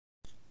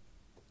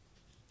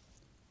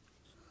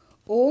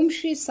ओम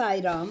श्री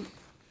साई राम।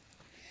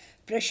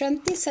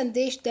 प्रशांति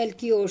संदेश दल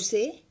की ओर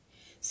से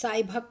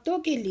साई भक्तों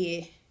के लिए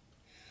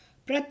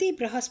प्रति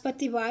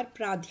बृहस्पतिवार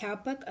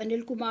प्राध्यापक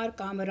अनिल कुमार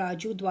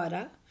कामराजू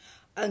द्वारा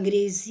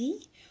अंग्रेजी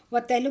व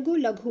तेलुगु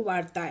लघु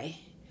वार्ताएं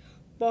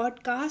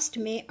पॉडकास्ट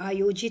में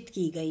आयोजित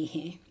की गई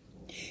हैं।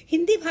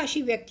 हिंदी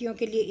भाषी व्यक्तियों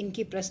के लिए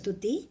इनकी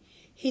प्रस्तुति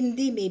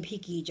हिंदी में भी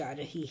की जा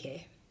रही है।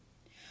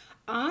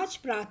 आज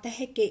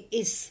प्रातः के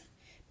इस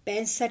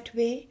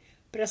 65वें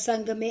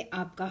प्रसंग में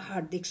आपका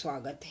हार्दिक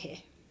स्वागत है।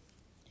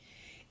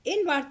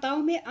 इन वार्ताओं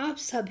में आप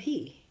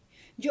सभी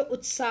जो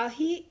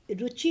उत्साही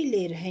रुचि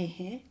ले रहे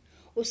हैं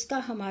उसका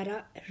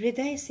हमारा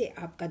हृदय से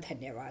आपका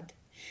धन्यवाद।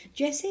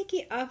 जैसे कि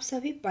आप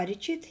सभी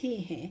परिचित ही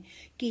हैं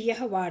कि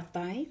यह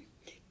वार्ताएं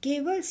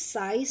केवल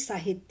साई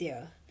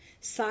साहित्य,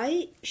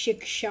 साई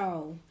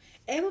शिक्षाओं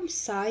एवं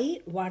साई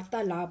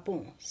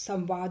वार्तालापों,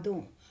 संवादों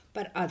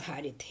पर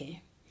आधारित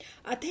हैं।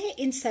 अतः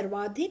इन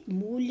सर्वाधिक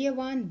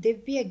मूल्यवान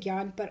दिव्य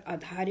ज्ञान पर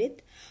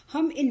आधारित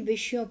हम इन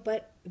विषयों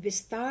पर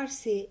विस्तार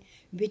से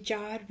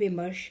विचार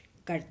विमर्श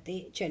करते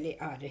चले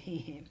आ रहे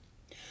हैं।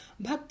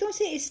 भक्तों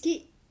से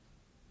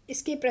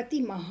इसके प्रति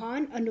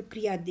महान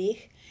अनुक्रिया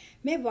देख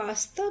मैं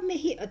वास्तव में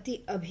ही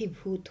अति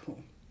अभिभूत हूँ।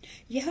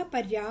 यह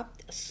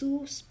पर्याप्त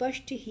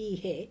सुस्पष्ट ही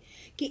है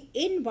कि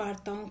इन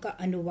वार्ताओं का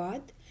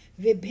अनुवाद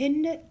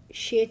विभिन्न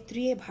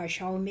क्षेत्रीय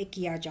भाषाओं में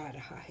किया जा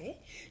रहा है,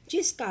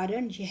 जिस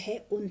कारण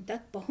यह उन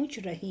तक पहुंच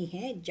रही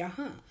हैं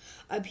जहां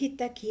अभी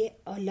तक ये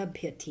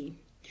अलभ्य थी,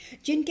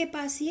 जिनके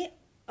पास ये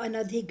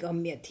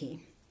अनधिगम्य थी।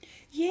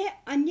 यह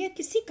अन्य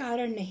किसी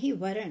कारण नहीं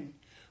वरन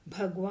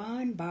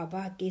भगवान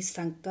बाबा के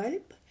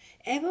संकल्प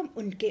एवं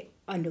उनके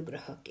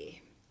अनुग्रह के।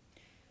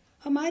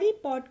 हमारी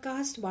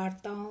पॉडकास्ट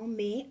वार्ताओं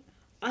में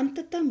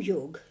अंततम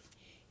योग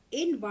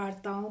इन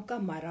वार्ताओं का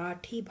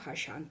मराठी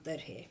भाषांतर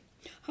है।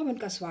 हम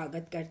उनका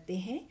स्वागत करते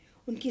हैं,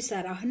 उनकी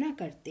सराहना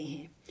करते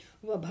हैं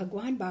व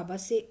भगवान बाबा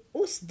से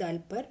उस दल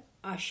पर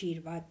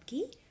आशीर्वाद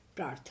की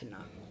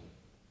प्रार्थना।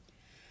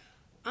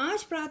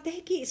 आज प्रातः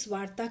की इस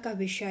वार्ता का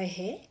विषय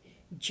है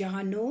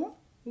जानो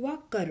व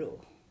करो।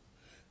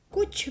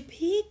 कुछ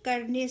भी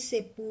करने से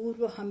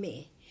पूर्व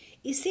हमें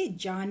इसे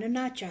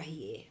जानना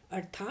चाहिए,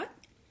 अर्थात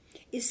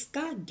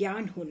इसका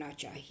ज्ञान होना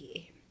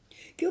चाहिए,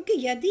 क्योंकि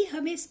यदि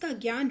हमें इसका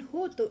ज्ञान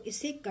हो तो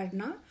इसे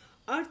करना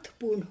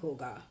अर्थपूर्ण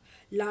होगा,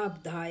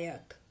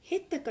 लाभदायक,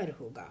 हितकर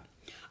होगा।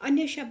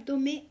 अन्य शब्दों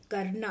में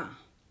करना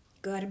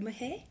कर्म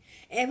है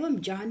एवं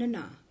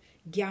जानना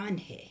ज्ञान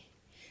है।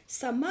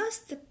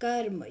 समस्त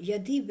कर्म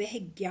यदि वह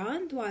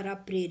ज्ञान द्वारा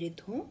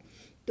प्रेरित हो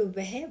तो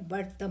वह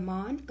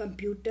वर्तमान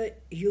कंप्यूटर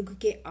युग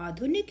के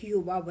आधुनिक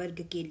युवा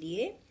वर्ग के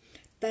लिए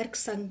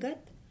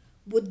तर्कसंगत,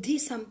 बुद्धि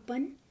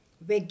संपन्न,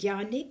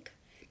 वैज्ञानिक,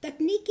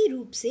 तकनीकी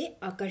रूप से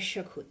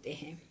आकर्षक होते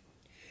हैं।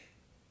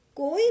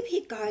 कोई भी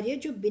कार्य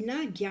जो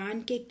बिना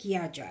ज्ञान के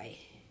किया जाए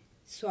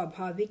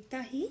स्वाभाविकता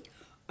ही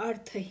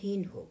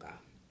अर्थहीन होगा।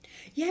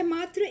 यह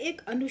मात्र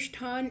एक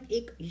अनुष्ठान,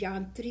 एक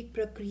यांत्रिक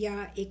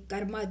प्रक्रिया, एक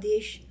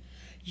कर्मादेश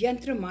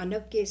यंत्र मानव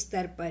के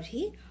स्तर पर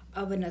ही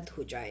अवनत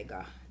हो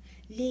जाएगा।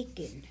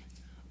 लेकिन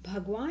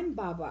भगवान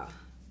बाबा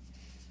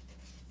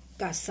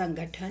का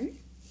संगठन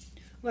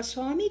व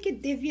स्वामी की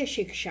दिव्य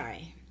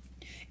शिक्षाएं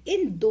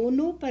इन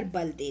दोनों पर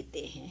बल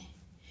देते हैं।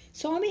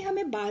 स्वामी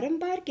हमें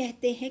बारंबार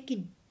कहते हैं कि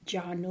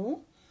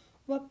जानो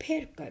व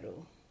फिर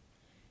करो,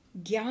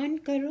 ज्ञान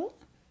करो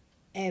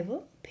एवं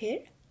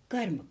फिर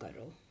कर्म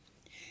करो।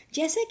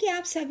 जैसे कि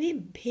आप सभी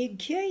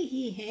भिज्ञ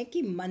ही हैं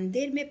कि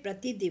मंदिर में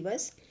प्रति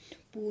दिवस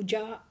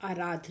पूजा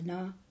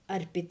आराधना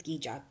अर्पित की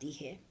जाती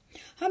है।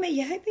 हमें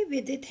यह भी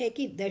विदित है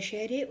कि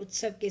दशहरे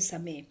उत्सव के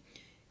समय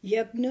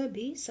यज्ञ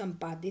भी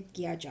संपादित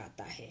किया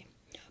जाता है,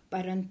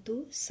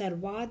 परंतु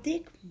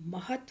सर्वाधिक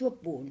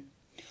महत्वपूर्ण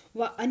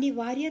व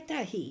अनिवार्यता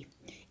ही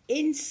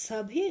इन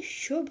सभी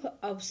शुभ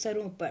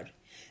अवसरों पर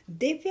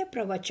दिव्य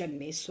प्रवचन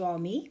में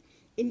स्वामी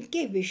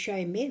इनके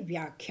विषय में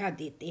व्याख्या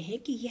देते हैं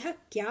कि यह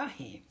क्या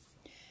है।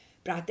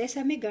 प्रातः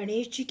समय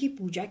गणेश जी की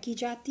पूजा की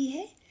जाती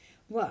है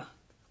व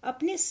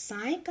अपने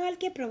सायंकाल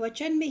के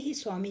प्रवचन में ही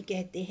स्वामी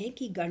कहते हैं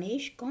कि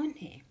गणेश कौन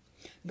है,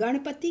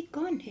 गणपति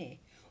कौन है,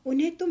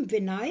 उन्हें तुम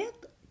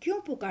विनायक क्यों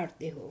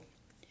पुकारते हो।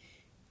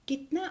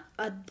 कितना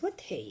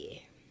अद्भुत है ये।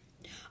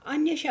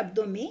 अन्य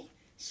शब्दों में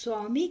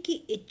स्वामी की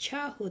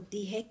इच्छा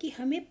होती है कि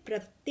हमें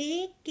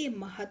प्रत्येक के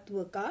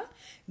महत्व का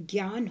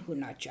ज्ञान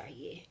होना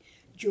चाहिए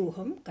जो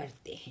हम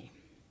करते हैं।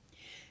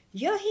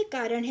 यही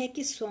कारण है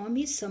कि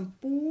स्वामी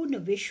संपूर्ण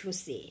विश्व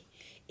से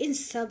इन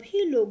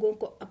सभी लोगों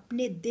को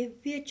अपने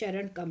दिव्य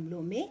चरण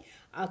कमलों में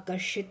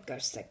आकर्षित कर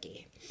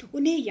सके,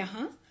 उन्हें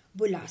यहाँ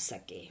बुला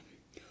सके।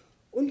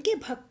 उनके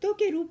भक्तों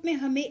के रूप में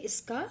हमें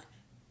इसका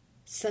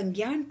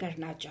संज्ञान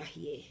करना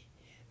चाहिए,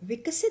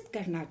 विकसित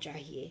करना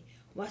चाहिए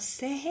व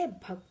सह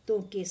भक्तों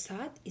के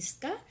साथ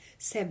इसका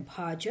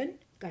सहभाजन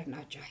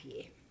करना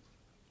चाहिए।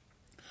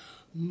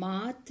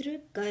 मात्र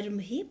कर्म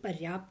ही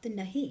पर्याप्त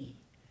नहीं,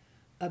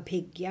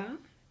 अभिज्ञा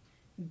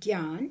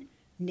ज्ञान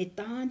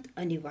नितांत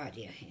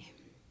अनिवार्य है।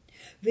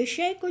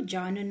 विषय को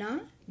जानना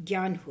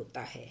ज्ञान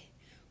होता है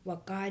व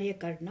कार्य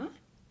करना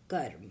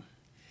कर्म।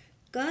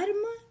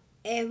 कर्म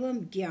एवं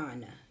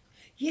ज्ञान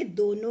ये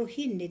दोनों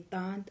ही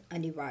नितांत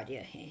अनिवार्य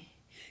हैं।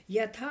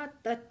 यथा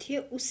तथ्य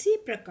उसी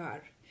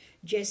प्रकार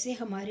जैसे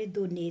हमारे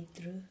दो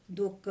नेत्र,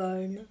 दो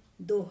कर्ण,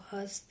 दो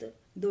हस्त,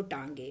 दो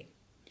टांगे।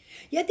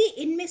 यदि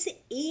इनमें से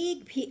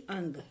एक भी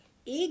अंग,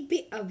 एक भी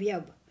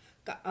अवयव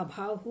का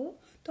अभाव हो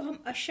तो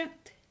हम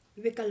अशक्त,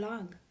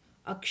 विकलांग,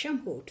 अक्षम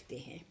हो उठते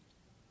हैं।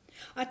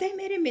 अतः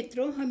मेरे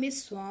मित्रों, हमें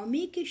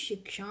स्वामी की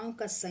शिक्षाओं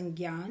का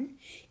संज्ञान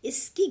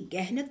इसकी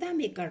गहनता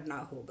में करना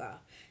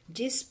होगा।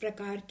 जिस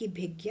प्रकार की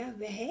भिज्ञा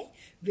वह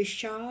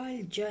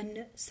विशाल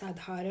जन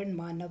साधारण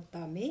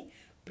मानवता में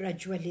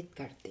प्रज्वलित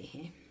करते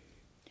हैं।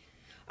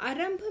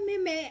 आरंभ में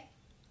मैं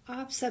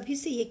आप सभी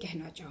से ये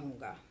कहना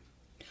चाहूँगा,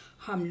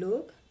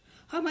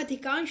 हम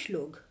अधिकांश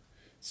लोग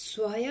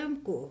स्वयं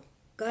को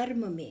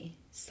कर्म में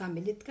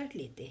सम्मिलित कर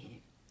लेते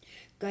हैं।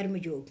 कर्म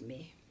योग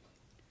में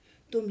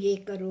तुम ये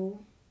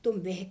करो, तुम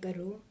वह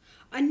करो।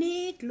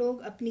 अनेक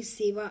लोग अपनी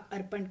सेवा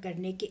अर्पण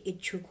करने के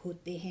इच्छुक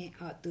होते हैं,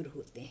 आतुर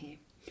होते हैं।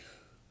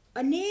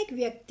 अनेक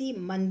व्यक्ति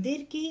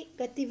मंदिर की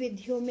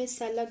गतिविधियों में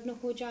संलग्न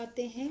हो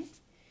जाते हैं,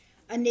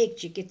 अनेक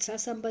चिकित्सा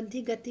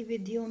संबंधी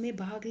गतिविधियों में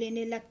भाग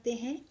लेने लगते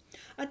हैं।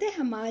 अतः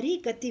हमारी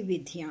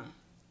गतिविधियां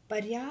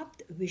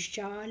पर्याप्त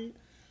विशाल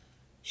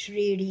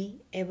श्रेणी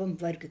एवं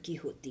वर्ग की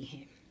होती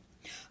हैं।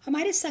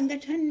 हमारे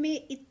संगठन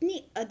में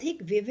इतनी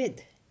अधिक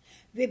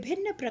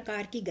विभिन्न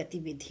प्रकार की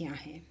गतिविधियां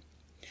हैं।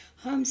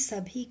 हम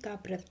सभी का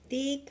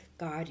प्रत्येक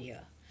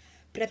कार्य,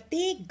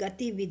 प्रत्येक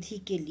गतिविधि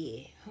के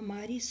लिए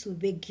हमारी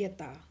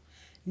सुविज्ञता,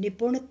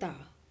 निपुणता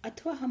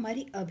अथवा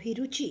हमारी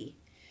अभिरुचि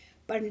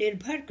पर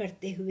निर्भर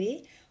करते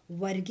हुए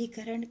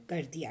वर्गीकरण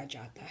कर दिया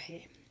जाता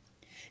है।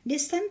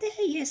 निस्संदेह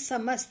यह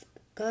समस्त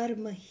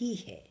कर्म ही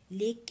है,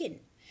 लेकिन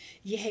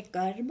यह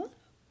कर्म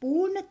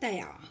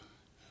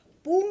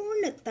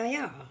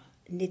पूर्णतया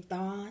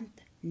नितांत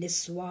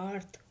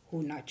निस्वार्थ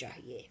होना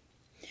चाहिए।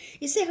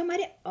 इसे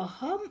हमारे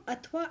अहम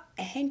अथवा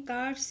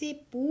अहंकार से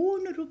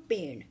पूर्ण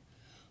रूपेण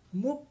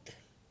मुक्त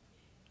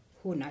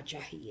होना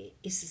चाहिए,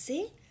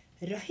 इससे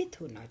रहित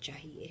होना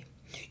चाहिए।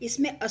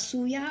 इसमें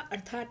असूया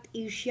अर्थात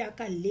ईर्ष्या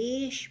का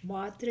लेश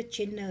मात्र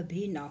चिन्ह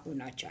भी ना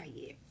होना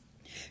चाहिए।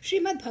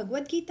 श्रीमद्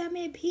भगवद गीता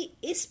में भी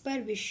इस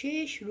पर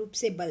विशेष रूप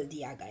से बल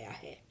दिया गया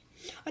है।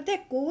 अतः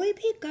कोई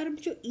भी कर्म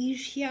जो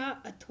ईर्ष्या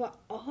अथवा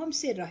अहम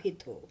से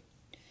रहित हो,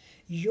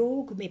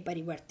 योग में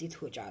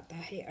परिवर्तित हो जाता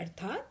है।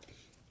 अर्थात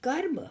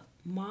कर्म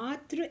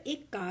मात्र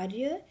एक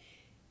कार्य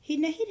ही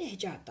नहीं रह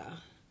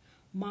जाता,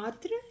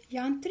 मात्र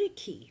यांत्रिक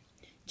ही।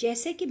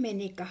 जैसे कि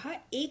मैंने कहा,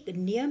 एक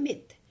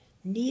नियमित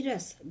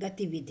नीरस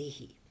गतिविधि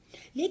ही।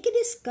 लेकिन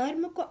इस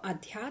कर्म को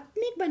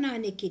आध्यात्मिक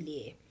बनाने के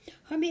लिए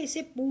हमें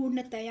इसे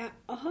पूर्णतया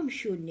अहम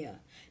शून्य,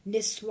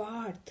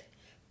 निस्वार्थ,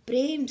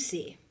 प्रेम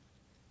से,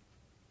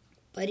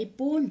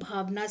 परिपूर्ण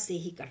भावना से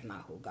ही करना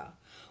होगा।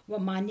 वह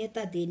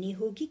मान्यता देनी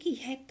होगी कि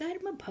यह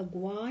कर्म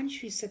भगवान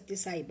श्री सत्य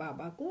साई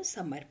बाबा को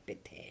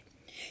समर्पित है।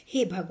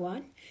 हे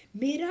भगवान,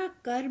 मेरा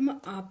कर्म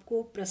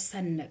आपको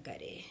प्रसन्न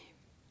करे।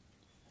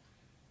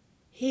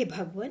 हे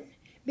भगवान,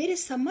 मेरे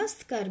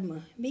समस्त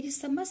कर्म, मेरी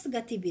समस्त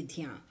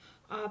गतिविधियां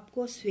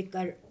आपको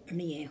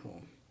स्वीकरणीय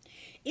हो।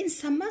 इन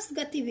समस्त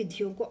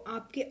गतिविधियों को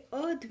आपके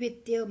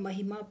अद्वितीय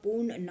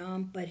महिमापूर्ण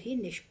नाम पर ही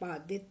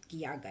निष्पादित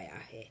किया गया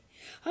है।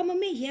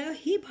 हमें यह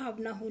ही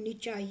भावना होनी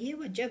चाहिए,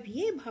 व जब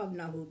ये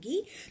भावना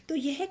होगी तो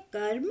यह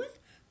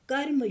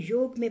कर्म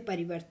योग में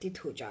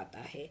परिवर्तित हो जाता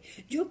है,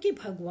 जो कि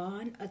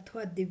भगवान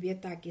अथवा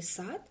दिव्यता के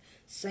साथ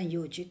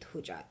संयोजित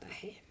हो जाता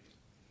है।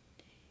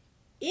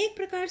 एक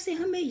प्रकार से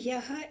हमें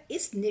यह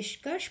इस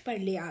निष्कर्ष पर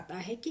ले आता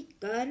है कि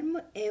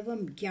कर्म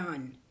एवं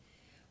ज्ञान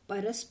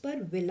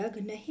परस्पर विलग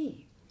नहीं।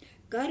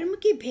 कर्म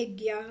की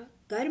भिज्ञा,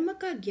 कर्म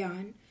का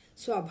ज्ञान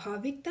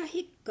स्वाभाविकता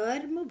ही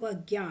कर्म व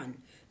ज्ञान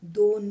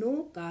दोनों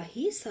का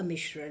ही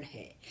सम्मिश्रण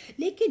है।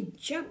 लेकिन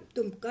जब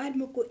तुम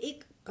कर्म को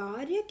एक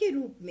कार्य के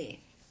रूप में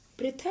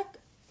पृथक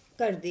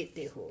कर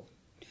देते हो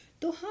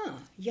तो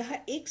हाँ, यह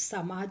एक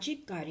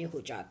सामाजिक कार्य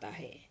हो जाता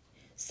है।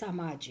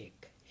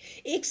 सामाजिक,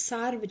 एक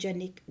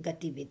सार्वजनिक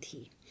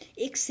गतिविधि,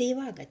 एक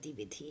सेवा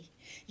गतिविधि।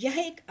 यह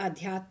एक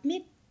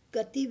आध्यात्मिक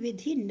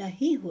गतिविधि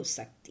नहीं हो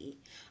सकती।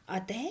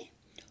 अतः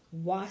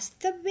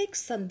वास्तविक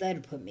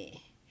संदर्भ में,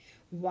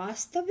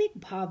 वास्तविक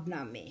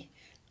भावना में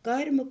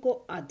कर्म को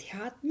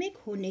आध्यात्मिक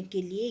होने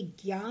के लिए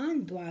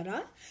ज्ञान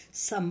द्वारा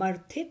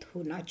समर्थित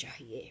होना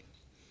चाहिए।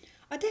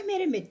 अतः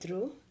मेरे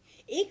मित्रों,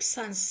 एक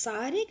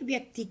सांसारिक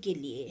व्यक्ति के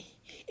लिए,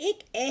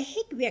 एक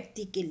ऐहिक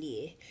व्यक्ति के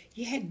लिए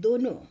यह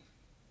दोनों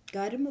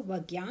कर्म व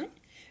ज्ञान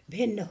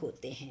भिन्न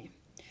होते हैं।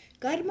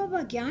 कर्म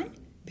व ज्ञान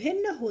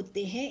भिन्न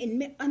होते हैं,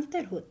 इनमें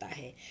अंतर होता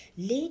है।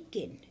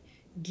 लेकिन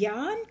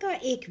ज्ञान का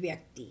एक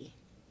व्यक्ति,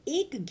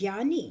 एक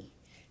ज्ञानी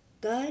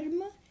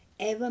कर्म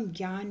एवं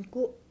ज्ञान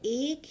को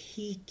एक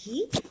ही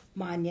की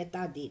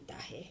मान्यता देता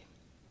है।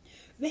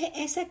 वह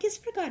ऐसा किस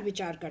प्रकार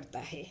विचार करता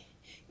है?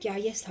 क्या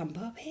यह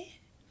संभव है?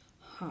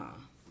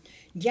 हाँ,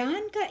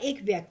 ज्ञान का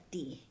एक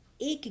व्यक्ति,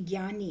 एक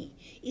ज्ञानी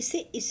इसे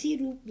इसी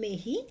रूप में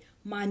ही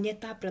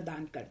मान्यता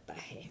प्रदान करता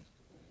है।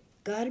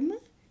 कर्म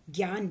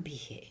ज्ञान भी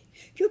है,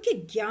 क्योंकि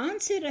ज्ञान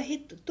से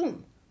रहित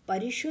तुम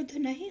परिशुद्ध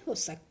नहीं हो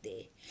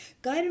सकते।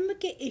 कर्म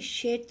के इस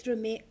क्षेत्र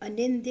में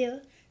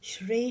अनिंद्य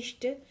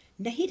श्रेष्ठ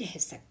नहीं रह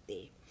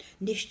सकते।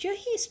 निश्चय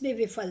ही इसमें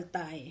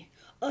विफलताएं,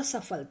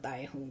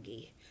 असफलताएं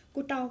होंगी,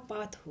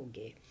 कुटावपात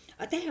होंगे।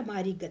 अतः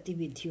हमारी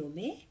गतिविधियों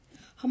में,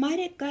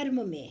 हमारे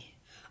कर्म में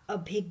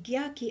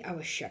अभिज्ञा की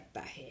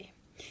आवश्यकता है।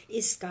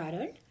 इस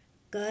कारण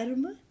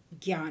कर्म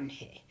ज्ञान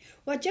है,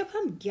 और जब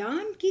हम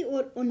ज्ञान की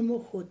ओर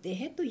उन्मुख होते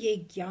हैं तो ये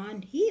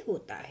ज्ञान ही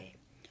होता है,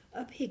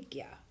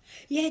 अभिज्ञा।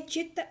 यह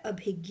चित्त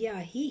अभिज्ञा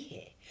ही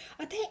है।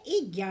 अतः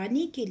एक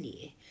ज्ञानी के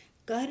लिए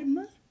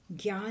कर्म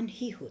ज्ञान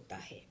ही होता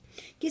है।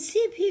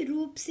 किसी भी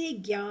रूप से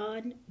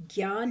ज्ञान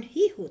ज्ञान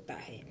ही होता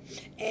है,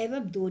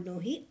 एवं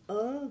दोनों ही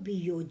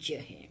अवियोज्य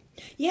हैं।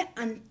 यह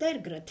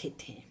अंतर्ग्रथित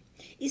हैं।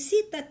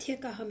 इसी तथ्य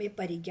का हमें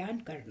परिज्ञान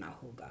करना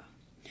होगा।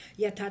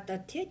 यथा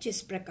तथ्य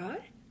जिस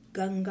प्रकार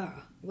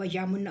गंगा व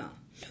यमुना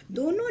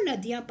दोनों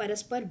नदियां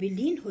परस्पर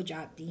विलीन हो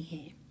जाती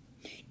हैं,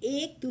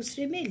 एक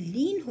दूसरे में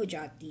लीन हो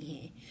जाती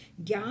हैं,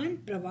 ज्ञान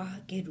प्रवाह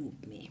के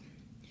रूप में।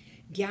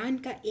 ज्ञान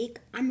का एक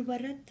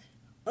अनवरत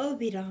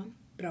अविराम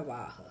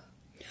प्रवाह।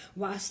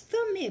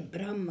 वास्तव में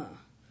ब्रह्म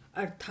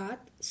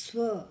अर्थात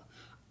स्व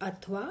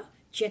अथवा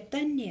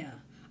चैतन्य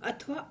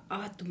अथवा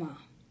आत्मा,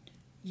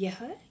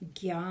 यह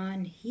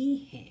ज्ञान ही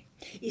है।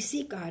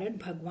 इसी कारण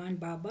भगवान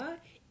बाबा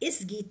इस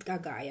गीत का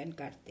गायन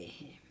करते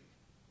हैं।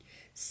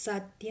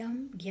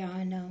 सत्यम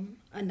ज्ञानम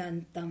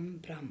अनंतम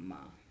ब्रह्म,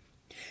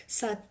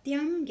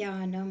 सत्यम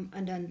ज्ञानम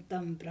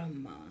अनंतम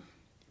ब्रह्म,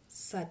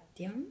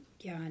 सत्यम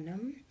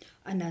ज्ञानम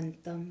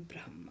अनंतम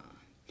ब्रह्म,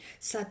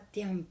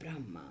 सत्यम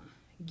ब्रह्म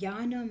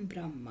ज्ञानम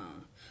ब्रह्म,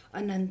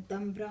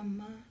 अनंतम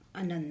ब्रह्म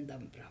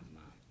अनंतम ब्रह्म,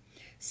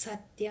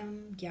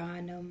 सत्यम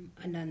ज्ञानम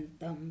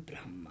अनंतम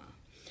ब्रह्म।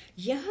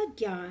 यह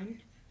ज्ञान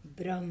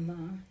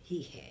ब्रह्म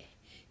ही है।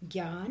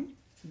 ज्ञान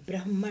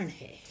ब्रह्मण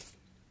है।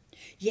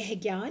 यह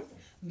ज्ञान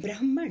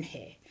ब्रह्मण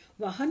है।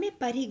 वह हमें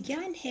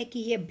परिज्ञान है कि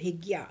यह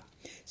भिज्ञा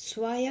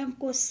स्वयं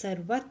को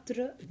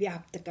सर्वत्र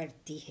व्याप्त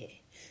करती है,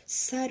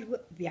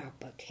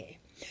 सर्वव्यापक है।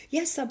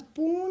 यह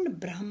संपूर्ण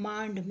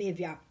ब्रह्मांड में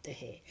व्याप्त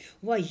है।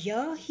 वह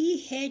यह ही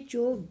है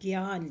जो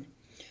ज्ञान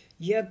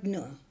यज्ञ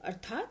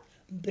अर्थात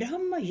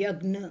ब्रह्म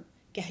यज्ञ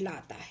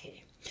कहलाता है।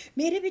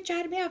 मेरे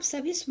विचार में आप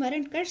सभी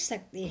स्मरण कर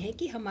सकते हैं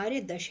कि हमारे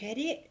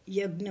दशहरे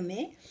यज्ञ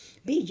में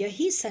भी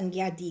यही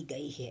संज्ञा दी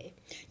गई है।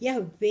 यह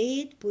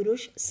वेद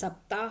पुरुष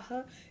सप्ताह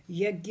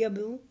यज्ञ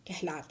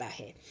कहलाता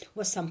है,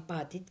 वह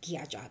संपादित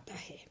किया जाता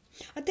है।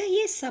 अतः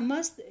ये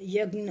समस्त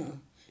यज्ञ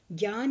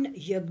ज्ञान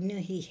यज्ञ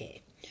ही है।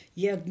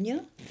 यज्ञ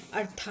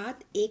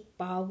अर्थात एक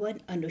पावन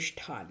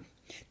अनुष्ठान,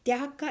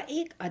 त्याग का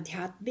एक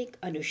आध्यात्मिक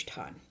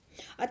अनुष्ठान।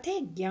 अतः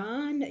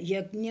ज्ञान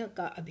यज्ञ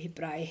का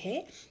अभिप्राय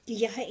है कि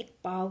यह एक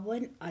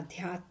पावन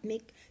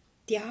आध्यात्मिक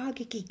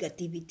त्याग की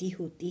गतिविधि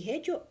होती है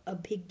जो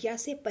अभिज्ञा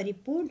से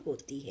परिपूर्ण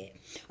होती है,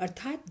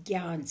 अर्थात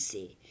ज्ञान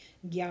से।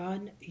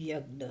 ज्ञान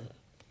यज्ञ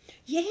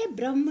यह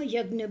ब्रह्म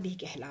यज्ञ भी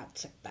कहला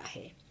सकता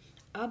है।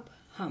 अब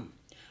हम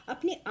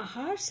अपने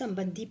आहार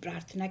संबंधी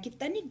प्रार्थना की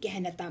तनिक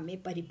गहनता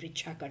में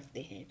परिपृच्छा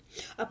करते हैं।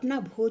 अपना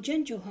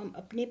भोजन जो हम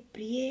अपने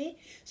प्रिय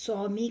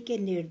स्वामी के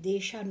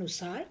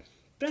निर्देशानुसार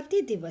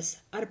प्रति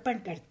दिवस अर्पण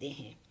करते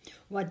हैं,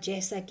 वह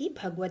जैसा कि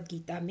भगवत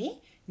गीता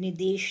में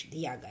निर्देश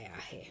दिया गया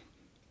है।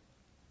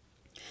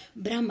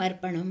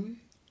 ब्रह्मर्पणम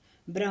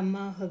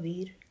ब्रह्मा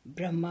हवीर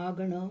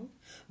ब्रह्मागणो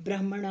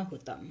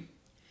ब्रह्मणाहुतम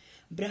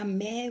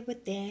ब्रह्मैव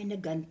तेन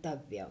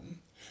गंतव्यम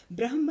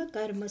ब्रह्म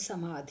कर्म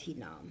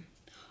समाधिनाम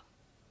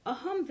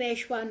अहम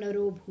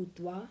वैश्वानरो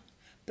भूत्वा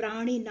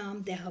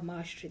प्राणिनां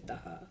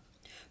देहमाश्रितः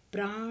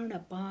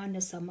प्राणपान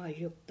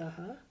समयुक्तः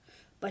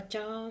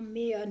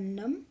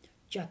पचाम्यन्नम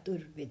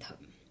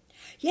चतुर्विधम।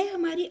 यह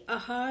हमारी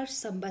आहार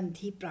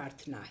संबंधी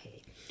प्रार्थना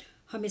है।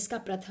 हम इसका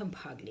प्रथम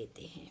भाग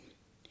लेते हैं।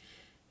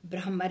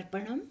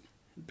 ब्रह्मर्पणम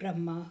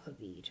ब्रह्मा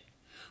हवीर।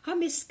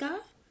 हम इसका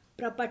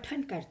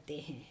प्रपठन करते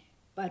हैं,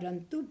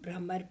 परंतु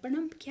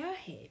ब्रह्मर्पणम क्या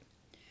है,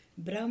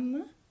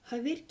 ब्रह्म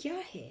हवीर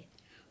क्या है,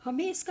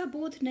 हमें इसका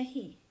बोध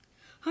नहीं।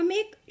 हम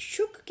एक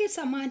शुक के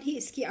समान ही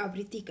इसकी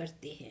आवृत्ति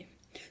करते हैं।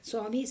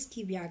 स्वामी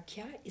इसकी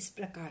व्याख्या इस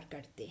प्रकार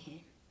करते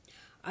हैं।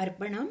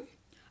 अर्पणम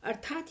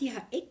अर्थात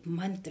यह एक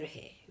मंत्र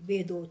है,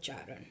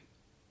 वेदोच्चारण।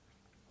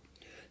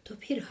 तो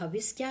फिर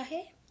हविस क्या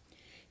है?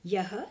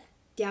 यह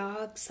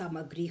त्याग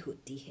सामग्री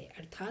होती है,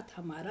 अर्थात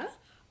हमारा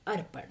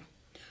अर्पण।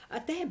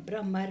 अतः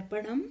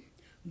ब्रह्मर्पणम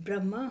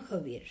ब्रह्म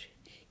हविर,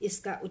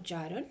 इसका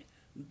उच्चारण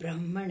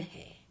ब्राह्मण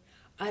है।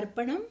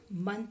 अर्पणम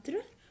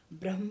मंत्र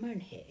ब्राह्मण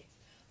है।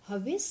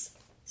 हविस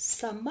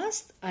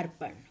समस्त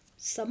अर्पण,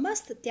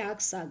 समस्त त्याग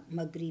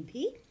सामग्री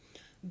भी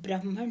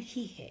ब्राह्मण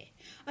ही है।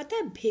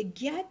 अतः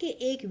भिज्ञा के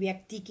एक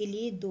व्यक्ति के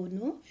लिए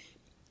दोनों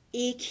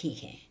एक ही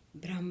हैं।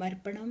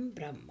 ब्रह्मर्पणम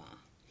ब्रह्मा,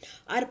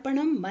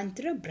 अर्पणम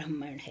मंत्र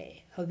ब्राह्मण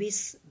है, हविस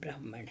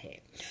ब्राह्मण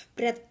है।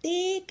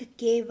 प्रत्येक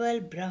केवल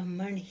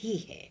ब्राह्मण ही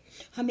है।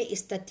 हमें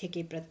इस तथ्य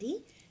के प्रति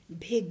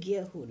भिज्ञ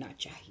होना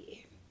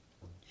चाहिए।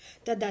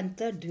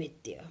 तदंतर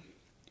द्वितीय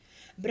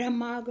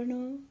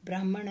ब्रह्मागणो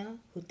ब्राह्मण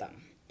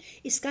हुतम,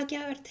 इसका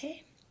क्या अर्थ है?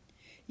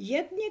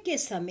 यज्ञ के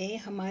समय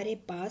हमारे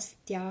पास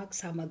त्याग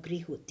सामग्री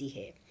होती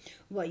है,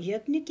 व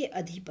यज्ञ के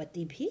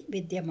अधिपति भी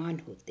विद्यमान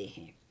होते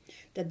हैं।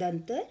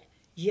 तदंतर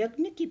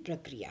यज्ञ की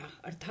प्रक्रिया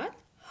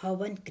अर्थात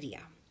हवन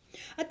क्रिया।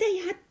 अतः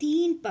यहाँ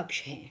 3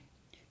 पक्ष हैं: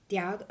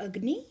 त्याग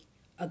अग्नि,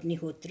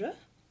 अग्निहोत्र,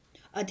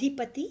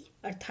 अधिपति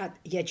अर्थात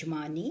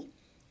यजमानी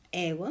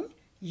एवं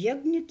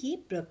यज्ञ की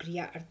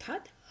प्रक्रिया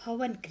अर्थात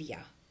हवन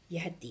क्रिया।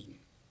 यह 3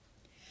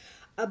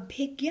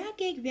 अभिज्ञा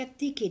के एक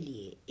व्यक्ति के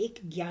लिए, एक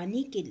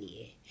ज्ञानी के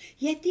लिए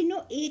यह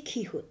तीनों एक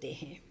ही होते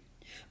हैं।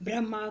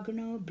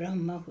 ब्रह्माग्नो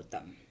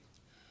ब्रह्महुतम,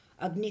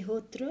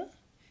 अग्निहोत्र,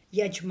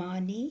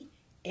 यजमानी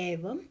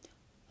एवं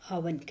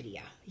हवन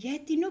क्रिया, यह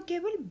तीनों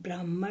केवल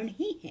ब्राह्मण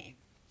ही हैं।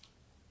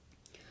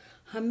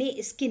 हमें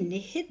इसकी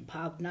निहित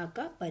भावना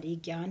का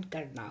परिज्ञान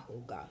करना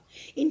होगा,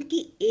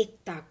 इनकी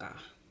एकता का।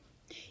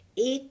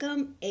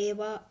 एकम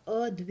एवा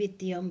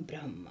अद्वितीयम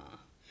ब्रह्म,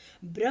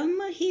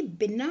 ब्रह्म ही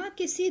बिना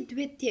किसी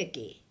द्वितीय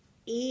के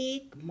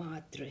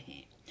एकमात्र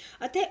हैं।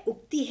 अतः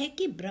उक्ति है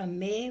कि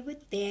ब्रह्मेव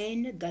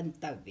तेन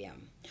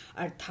गंतव्यम,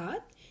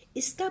 अर्थात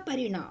इसका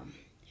परिणाम,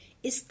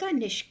 इसका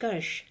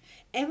निष्कर्ष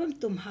एवं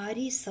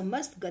तुम्हारी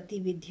समस्त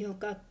गतिविधियों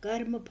का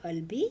कर्म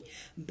फल भी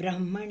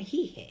ब्राह्मण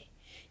ही है।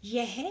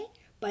 यह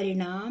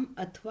परिणाम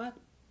अथवा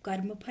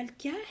कर्मफल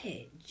क्या है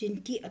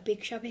जिनकी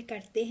अपेक्षा वे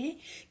करते हैं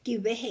कि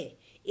वह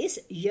इस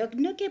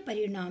यज्ञ के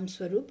परिणाम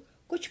स्वरूप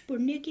कुछ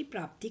पुण्य की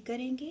प्राप्ति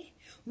करेंगे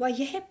व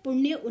यह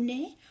पुण्य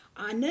उन्हें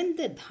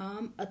आनंद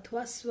धाम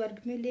अथवा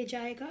स्वर्ग में ले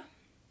जाएगा।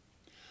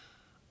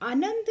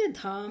 आनंद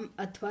धाम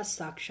अथवा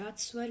साक्षात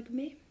स्वर्ग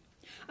में।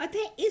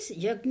 अतः इस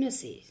यज्ञ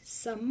से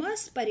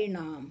समस्त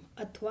परिणाम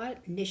अथवा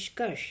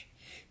निष्कर्ष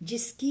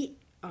जिसकी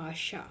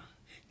आशा,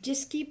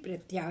 जिसकी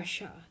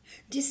प्रत्याशा,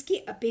 जिसकी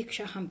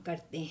अपेक्षा हम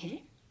करते हैं,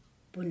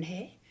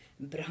 पुनः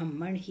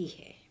ब्राह्मण ही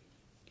है।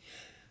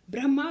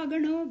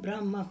 ब्रह्मागणो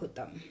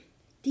ब्रह्महुतम,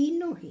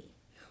 तीनों ही।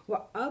 व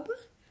अब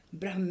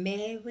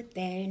ब्रह्मेव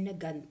तेन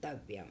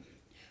गंतव्यम,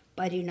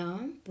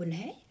 परिणाम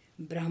पुनः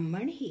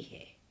ब्राह्मण ही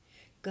है,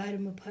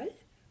 कर्मफल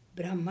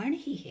ब्राह्मण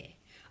ही है।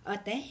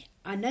 अतः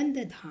आनंद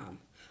धाम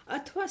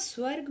अथवा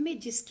स्वर्ग में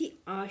जिसकी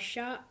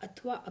आशा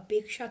अथवा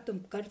अपेक्षा तुम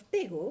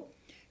करते हो,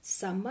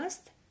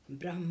 समस्त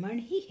ब्राह्मण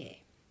ही है।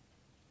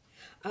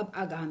 अब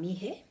आगामी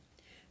है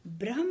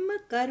ब्रह्म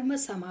कर्म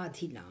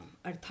समाधि नाम,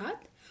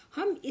 अर्थात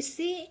हम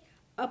इसे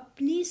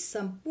अपनी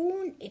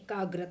संपूर्ण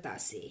एकाग्रता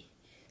से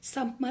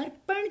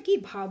समर्पण की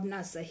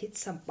भावना सहित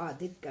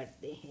संपादित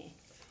करते हैं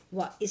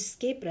व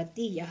इसके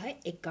प्रति यह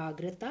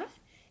एकाग्रता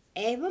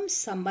एवं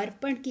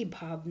समर्पण की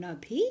भावना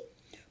भी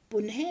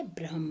पुनः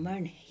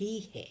ब्राह्मण ही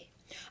है।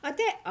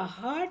 अतः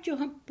आहार जो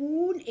हम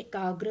पूर्ण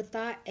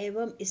एकाग्रता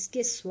एवं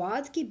इसके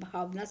स्वाद की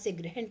भावना से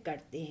ग्रहण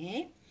करते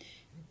हैं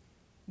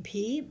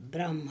भी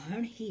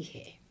ब्राह्मण ही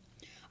है।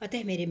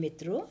 अतः मेरे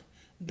मित्रों,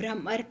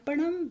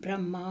 ब्रह्मर्पणम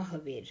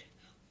ब्रह्माहविर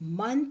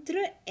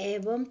मंत्र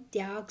एवं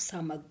त्याग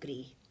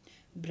सामग्री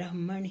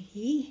ब्राह्मण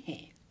ही है।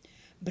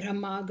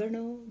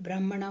 ब्रह्मागणो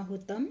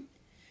ब्रह्मणाहुतम,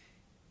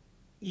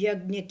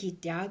 यज्ञ की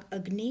त्याग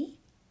अग्नि,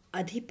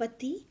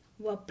 अधिपति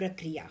व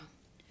प्रक्रिया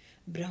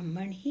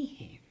ब्राह्मण ही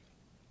है।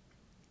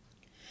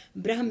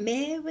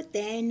 ब्रह्मेव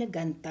तेन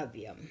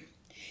गंतव्यम,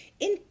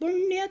 इन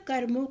पुण्य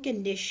कर्मों के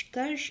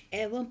निष्कर्ष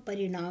एवं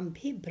परिणाम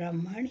भी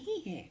ब्राह्मण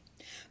ही है।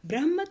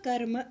 ब्रह्म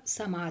कर्म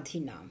समाधि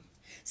नाम,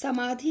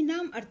 समाधि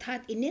नाम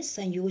अर्थात इन्हें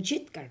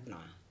संयोजित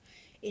करना,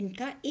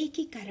 इनका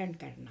एकीकरण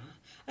करना।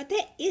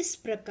 अतः इस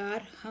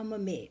प्रकार हम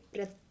में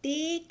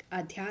प्रत्येक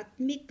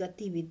आध्यात्मिक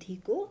गतिविधि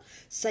को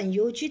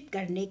संयोजित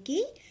करने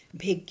की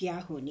भिज्ञा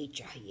होनी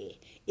चाहिए।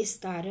 इस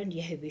कारण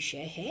यह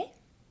विषय है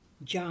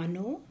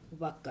जानो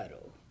व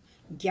करो,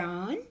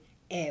 ज्ञान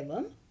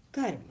एवं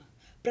कर्म।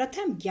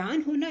 प्रथम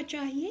ज्ञान होना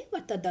चाहिए व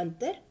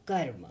तदंतर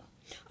कर्म,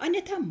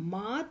 अन्यथा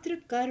मात्र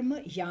कर्म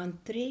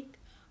यांत्रिक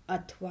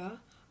अथवा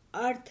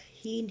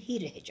अर्थहीन ही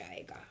रह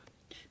जाएगा,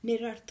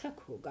 निरर्थक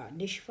होगा,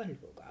 निष्फल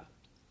होगा।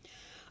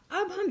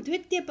 अब हम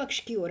द्वितीय पक्ष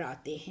की ओर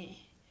आते हैं।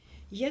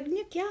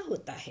 यज्ञ क्या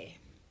होता है?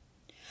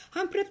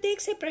 हम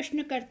प्रत्येक से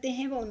प्रश्न करते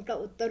हैं व उनका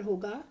उत्तर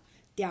होगा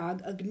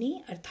त्याग अग्नि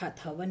अर्थात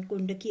हवन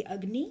कुंड की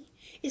अग्नि,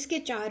 इसके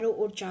चारों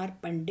ओर 4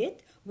 पंडित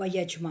व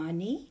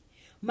यजमानी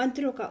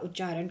मंत्रों का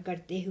उच्चारण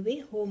करते हुए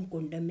होम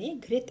कुंड में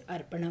घृत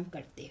अर्पणम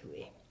करते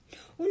हुए,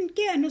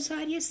 उनके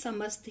अनुसार ये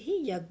समस्त ही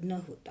यज्ञ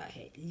होता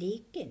है।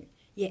 लेकिन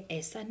ये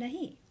ऐसा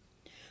नहीं।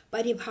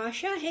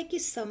 परिभाषा है कि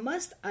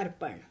समस्त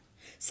अर्पण,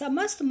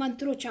 समस्त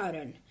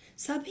मंत्रोच्चारण,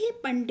 सभी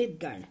पंडित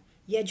गण,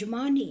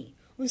 यजमानी,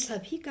 उन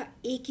सभी का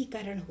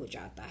एकीकरण हो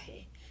जाता है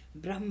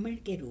ब्राह्मण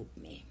के रूप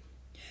में।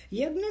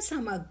 यज्ञ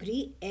सामग्री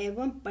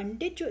एवं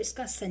पंडित जो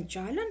इसका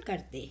संचालन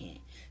करते हैं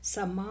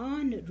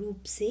समान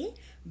रूप से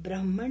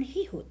ब्राह्मण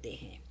ही होते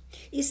हैं।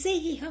 इसे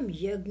ही हम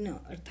यज्ञ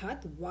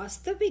अर्थात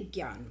वास्तविक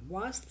ज्ञान,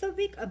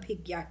 वास्तविक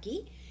अभिज्ञा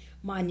की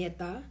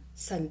मान्यता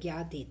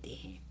संज्ञा देते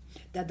हैं।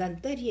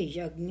 तदंतर ये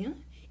यज्ञ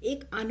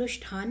एक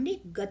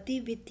अनुष्ठानिक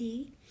गतिविधि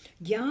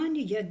ज्ञान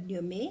यज्ञ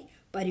में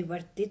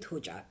परिवर्तित हो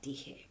जाती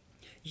है।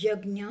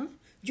 यज्ञ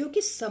जो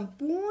कि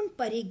संपूर्ण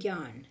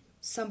परिज्ञान,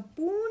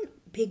 संपूर्ण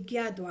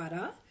भिज्ञा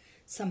द्वारा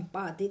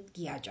संपादित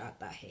किया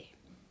जाता है,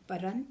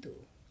 परंतु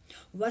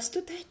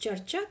वस्तुतः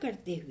चर्चा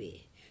करते हुए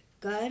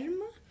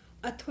कर्म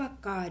अथवा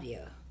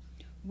कार्य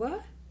वह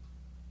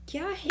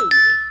क्या है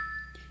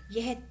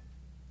यह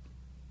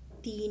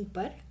 3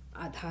 पर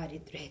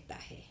आधारित रहता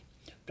है।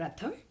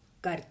 प्रथम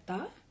कर्ता,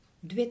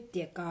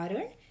 द्वितीय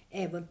कारण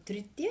एवं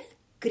तृतीय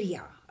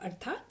क्रिया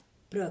अर्थात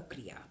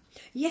प्रक्रिया।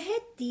 यह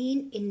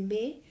 3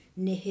 इनमें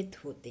निहित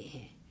होते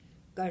हैं।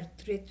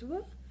 कर्तृत्व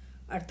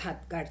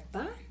अर्थात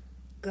कर्ता,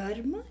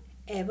 कर्म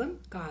एवं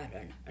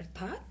कारण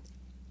अर्थात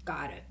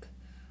कारक।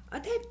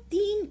 अतः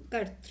 3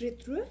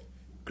 कर्तृत्व,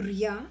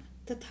 क्रिया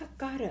तथा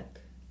कारक।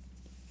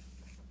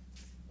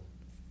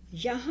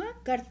 यहाँ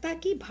कर्ता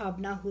की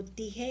भावना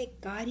होती है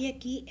कार्य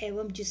की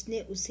एवं जिसने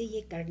उसे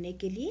ये करने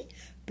के लिए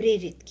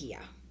प्रेरित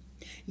किया।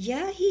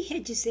 यह ही है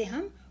जिसे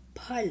हम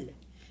फल,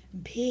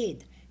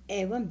 भेद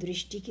एवं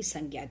दृष्टि की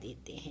संज्ञा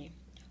देते हैं।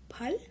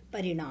 फल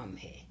परिणाम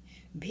है,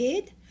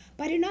 भेद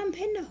परिणाम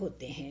भिन्न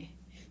होते हैं।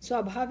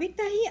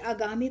 स्वाभाविकता ही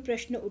आगामी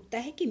प्रश्न उठता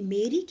है कि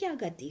मेरी क्या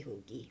गति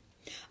होगी।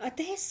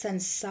 अतः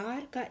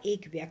संसार का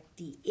एक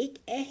व्यक्ति, एक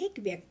ऐहिक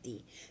व्यक्ति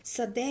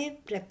सदैव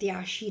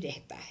प्रत्याशी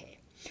रहता है।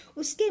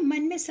 उसके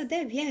मन में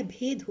सदैव यह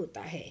भेद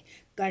होता है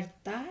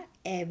कर्ता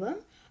एवं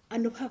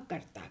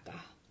अनुभवकर्ता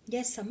का।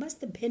 यह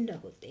समस्त भिन्न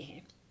होते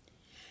हैं।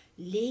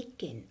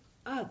 लेकिन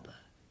अब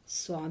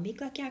स्वामी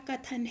का क्या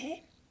कथन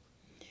है?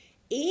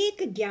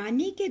 एक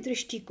ज्ञानी के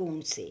दृष्टिकोण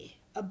से,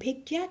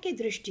 अभिज्ञा के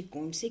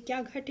दृष्टिकोण से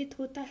क्या घटित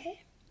होता है?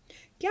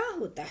 क्या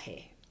होता है?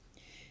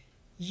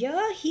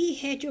 यह ही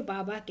है जो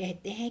बाबा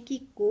कहते हैं कि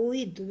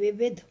कोई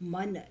द्विविध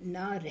मन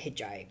न रह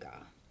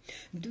जाएगा,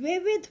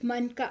 द्विविध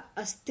मन का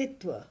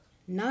अस्तित्व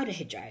न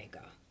रह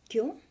जाएगा।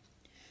 क्यों?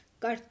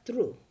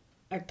 कर्तृ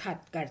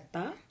अर्थात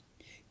कर्ता,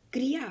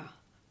 क्रिया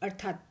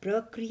अर्थात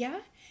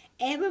प्रक्रिया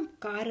एवं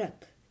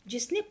कारक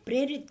जिसने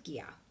प्रेरित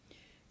किया,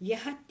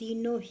 यह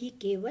तीनों ही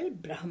केवल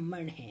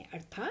ब्राह्मण हैं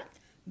अर्थात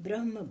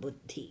ब्रह्म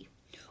बुद्धि।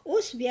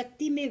 उस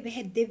व्यक्ति में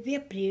वह दिव्य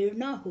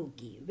प्रेरणा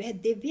होगी, वह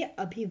दिव्य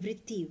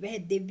अभिवृत्ति, वह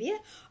दिव्य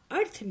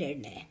अर्थ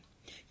निर्णय।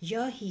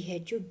 यह ही है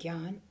जो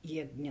ज्ञान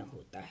यज्ञ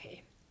होता है।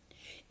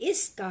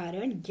 इस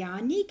कारण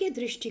ज्ञानी के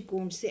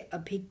दृष्टिकोण से,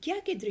 अभिज्ञा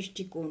के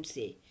दृष्टिकोण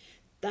से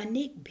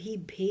तनिक भी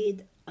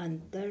भेद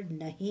अंतर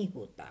नहीं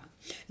होता।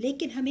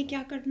 लेकिन हमें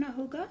क्या करना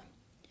होगा?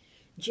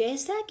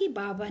 जैसा कि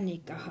बाबा ने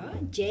कहा,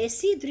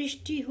 जैसी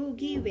दृष्टि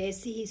होगी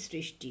वैसी ही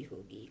सृष्टि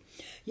होगी।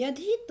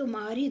 यदि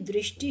तुम्हारी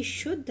दृष्टि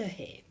शुद्ध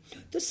है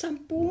तो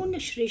संपूर्ण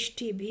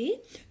सृष्टि भी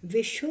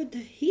विशुद्ध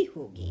ही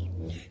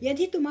होगी।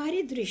 यदि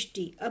तुम्हारी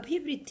दृष्टि,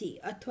 अभिवृत्ति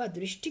अथवा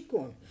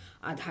दृष्टिकोण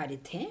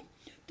आधारित है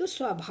तो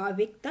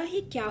स्वाभाविकता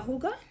ही क्या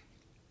होगा?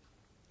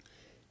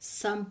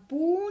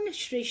 संपूर्ण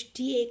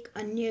सृष्टि एक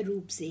अन्य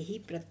रूप से ही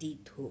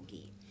प्रतीत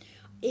होगी,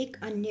 एक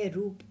अन्य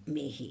रूप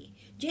में ही।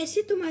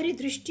 जैसी तुम्हारी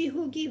दृष्टि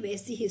होगी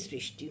वैसी ही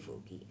सृष्टि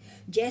होगी,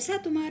 जैसा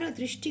तुम्हारा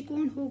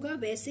दृष्टिकोण होगा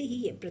वैसे ही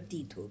ये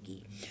प्रतीत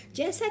होगी।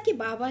 जैसा कि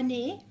बाबा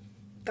ने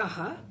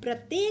कहा,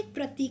 प्रत्येक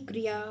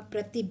प्रतिक्रिया,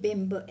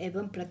 प्रतिबिंब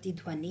एवं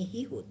प्रतिध्वनि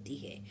ही होती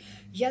है।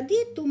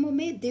 यदि तुम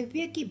में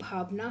दिव्य की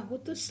भावना हो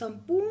तो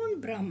संपूर्ण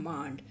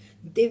ब्रह्मांड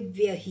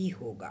दिव्य ही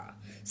होगा,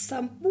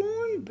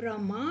 संपूर्ण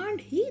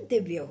ब्रह्मांड ही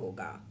दिव्य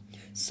होगा।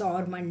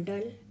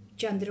 सौरमंडल,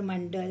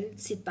 चंद्रमंडल,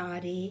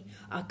 सितारे,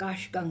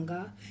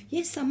 आकाशगंगा,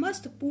 ये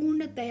समस्त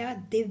पूर्णतया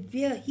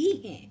दिव्य ही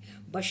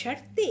हैं,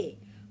 बशर्ते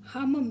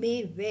हम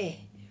में वह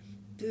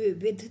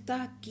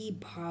विविधता की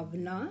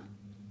भावना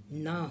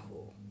ना हो।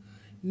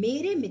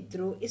 मेरे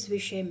मित्रों, इस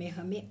विषय में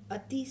हमें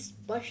अति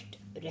स्पष्ट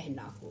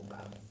रहना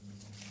होगा।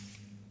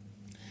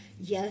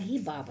 यही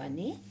बाबा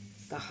ने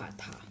कहा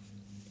था।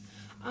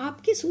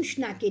 आपकी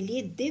सूचना के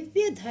लिए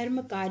दिव्य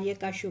धर्म कार्य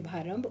का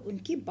शुभारंभ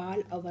उनकी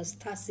बाल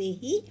अवस्था से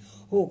ही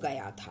हो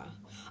गया था।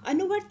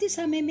 अनुवर्ती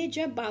समय में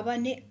जब बाबा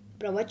ने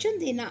प्रवचन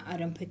देना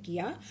आरंभ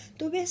किया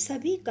तो वे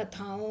सभी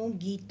कथाओं,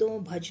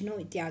 गीतों, भजनों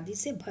इत्यादि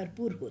से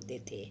भरपूर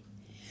होते थे।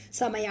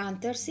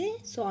 समयांतर से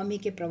स्वामी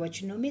के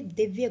प्रवचनों में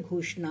दिव्य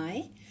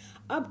घोषणाएं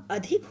अब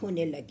अधिक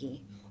होने लगीं,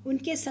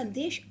 उनके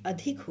संदेश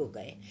अधिक हो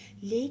गए।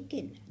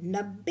 लेकिन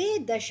 90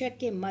 दशक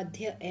के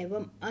मध्य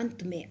एवं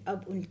अंत में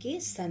अब उनके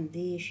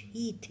संदेश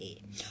ही थे।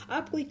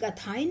 अब कोई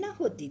कथाएं न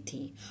होती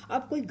थीं,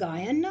 अब कोई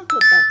गायन न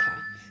होता था।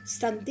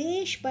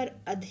 संदेश पर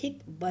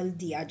अधिक बल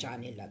दिया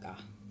जाने लगा।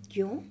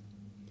 क्यों?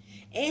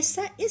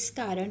 ऐसा इस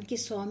कारण कि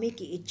स्वामी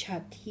की इच्छा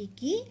थी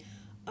कि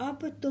अब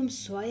तुम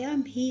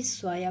स्वयं ही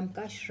स्वयं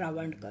का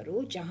श्रवण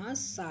करो, जहां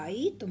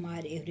साई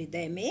तुम्हारे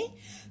हृदय में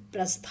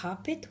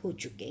प्रस्थापित हो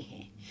चुके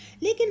हैं।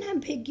 लेकिन हम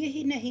भिज्ञ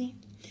ही नहीं।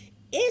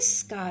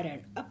 इस कारण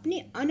अपनी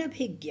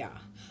अनभिज्ञा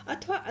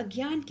अथवा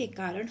अज्ञान के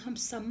कारण हम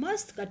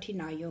समस्त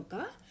कठिनाइयों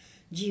का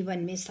जीवन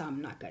में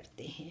सामना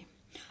करते हैं।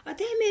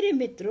 अतः मेरे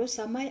मित्रों,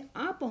 समय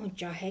आ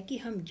पहुंचा है कि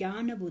हम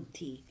ज्ञान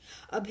बुद्धि,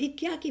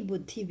 अभिज्ञा की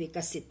बुद्धि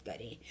विकसित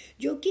करें,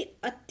 जो कि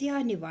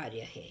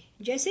अत्यानिवार्य है,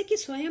 जैसे कि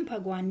स्वयं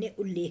भगवान ने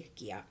उल्लेख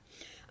किया।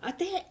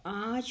 अतः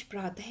आज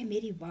प्रातः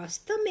मेरी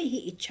वास्तव में ही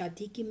इच्छा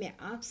थी कि मैं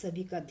आप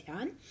सभी का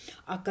ध्यान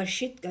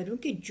आकर्षित करूं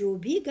कि जो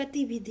भी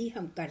गतिविधि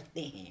हम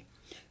करते हैं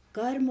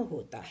कर्म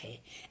होता है,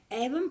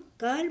 एवं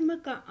कर्म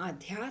का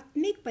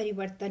आध्यात्मिक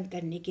परिवर्तन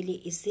करने के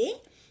लिए इसे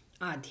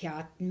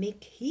आध्यात्मिक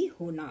ही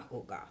होना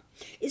होगा।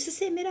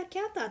 इससे मेरा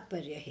क्या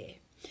तात्पर्य है?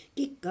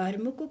 कि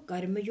कर्म को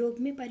कर्मयोग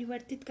में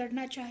परिवर्तित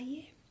करना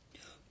चाहिए।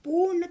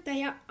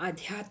 पूर्णतया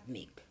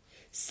आध्यात्मिक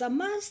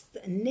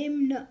समस्त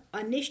निम्न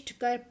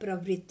अनिष्टकर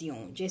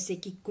प्रवृत्तियों जैसे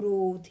कि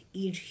क्रोध,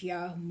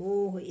 ईर्ष्या,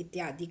 मोह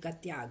इत्यादि का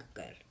त्याग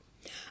कर।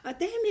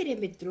 अतः मेरे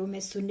मित्रों, मैं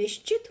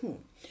सुनिश्चित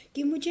हूँ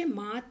कि मुझे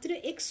मात्र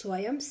एक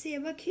स्वयं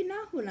सेवक ही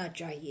ना होना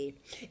चाहिए,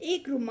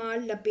 एक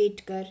रुमाल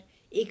लपेटकर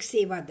एक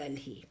सेवा दल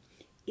ही।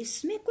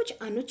 इसमें कुछ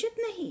अनुचित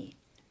नहीं,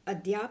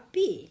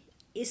 अद्यापि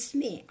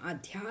इसमें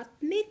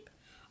आध्यात्मिक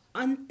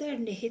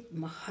अंतर्निहित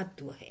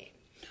महत्व है।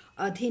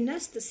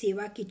 अधीनस्थ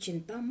सेवा की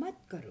चिंता मत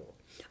करो,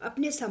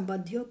 अपने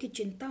संबंधियों की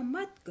चिंता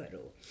मत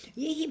करो,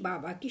 यही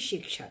बाबा की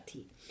शिक्षा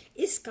थी।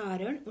 इस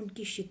कारण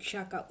उनकी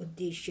शिक्षा का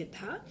उद्देश्य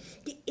था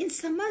कि इन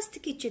समस्त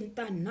की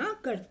चिंता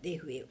ना करते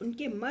हुए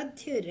उनके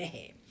मध्य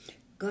रहे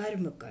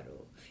कर्म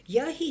करो।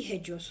 यही है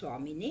जो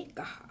स्वामी ने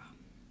कहा।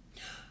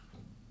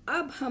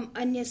 अब हम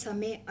अन्य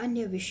समय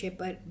अन्य विषय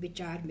पर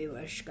विचार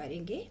विमर्श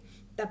करेंगे।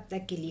 तब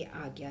तक के लिए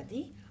आज्ञा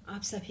दें।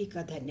 आप सभी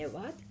का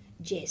धन्यवाद।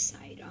 जय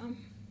साईं राम।